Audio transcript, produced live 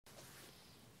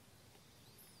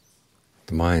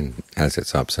The mind has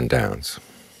its ups and downs,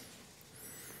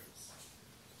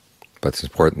 but it's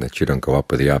important that you don't go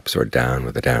up with the ups or down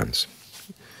with the downs.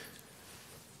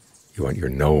 You want your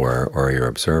knower or your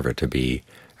observer to be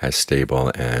as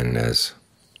stable and as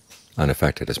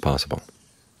unaffected as possible.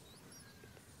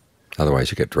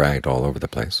 Otherwise you get dragged all over the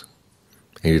place,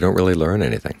 and you don't really learn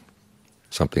anything.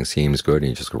 Something seems good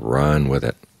and you just run with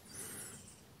it.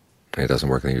 And it doesn't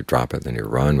work, then you drop it, then you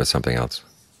run with something else.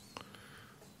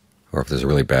 Or if there's a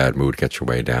really bad mood, gets you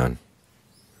way down.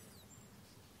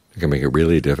 It can make it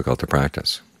really difficult to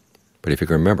practice. But if you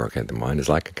can remember, okay, the mind is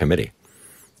like a committee.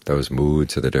 Those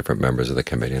moods are the different members of the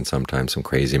committee, and sometimes some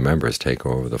crazy members take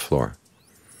over the floor.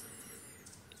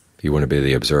 You want to be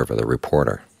the observer, the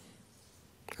reporter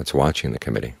that's watching the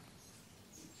committee.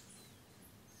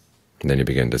 And then you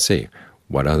begin to see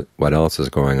what else is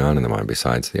going on in the mind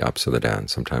besides the ups or the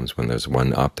downs. Sometimes when there's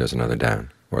one up, there's another down,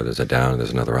 or there's a down,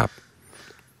 there's another up.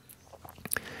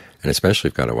 And especially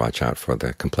you've got to watch out for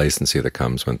the complacency that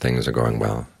comes when things are going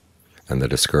well, and the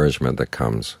discouragement that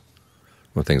comes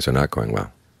when things are not going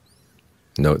well.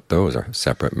 Note those are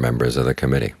separate members of the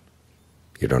committee.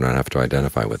 You do not have to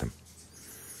identify with them.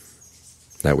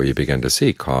 That way you begin to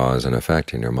see cause and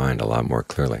effect in your mind a lot more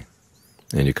clearly,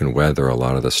 and you can weather a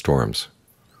lot of the storms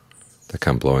that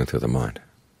come blowing through the mind.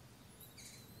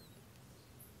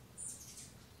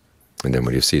 And then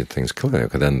when you see things clearly,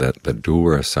 then the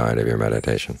doer side of your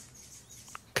meditation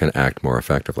can act more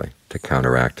effectively to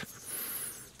counteract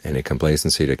any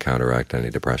complacency, to counteract any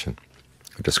depression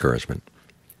or discouragement,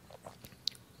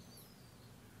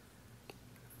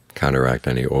 counteract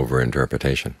any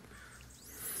overinterpretation.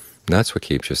 And that's what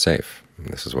keeps you safe. And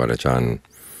this is what Ajahn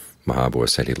Mahabua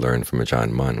said he learned from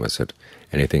Ajahn Mun, was that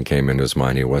anything came into his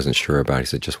mind he wasn't sure about, he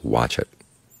said, just watch it,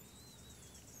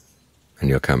 and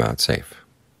you'll come out safe.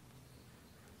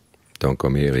 Don't go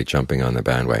immediately jumping on the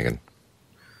bandwagon.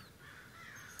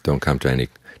 Don't come to any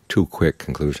too quick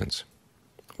conclusions.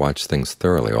 Watch things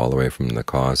thoroughly, all the way from the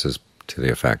causes to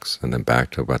the effects, and then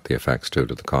back to what the effects do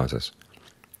to the causes.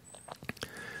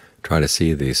 Try to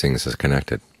see these things as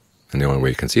connected, and the only way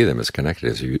you can see them as connected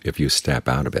is if you step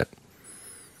out a bit.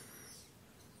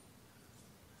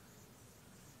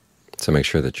 So make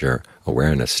sure that your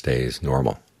awareness stays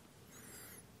normal,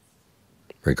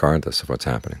 regardless of what's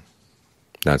happening.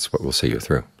 That's what will see you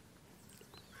through.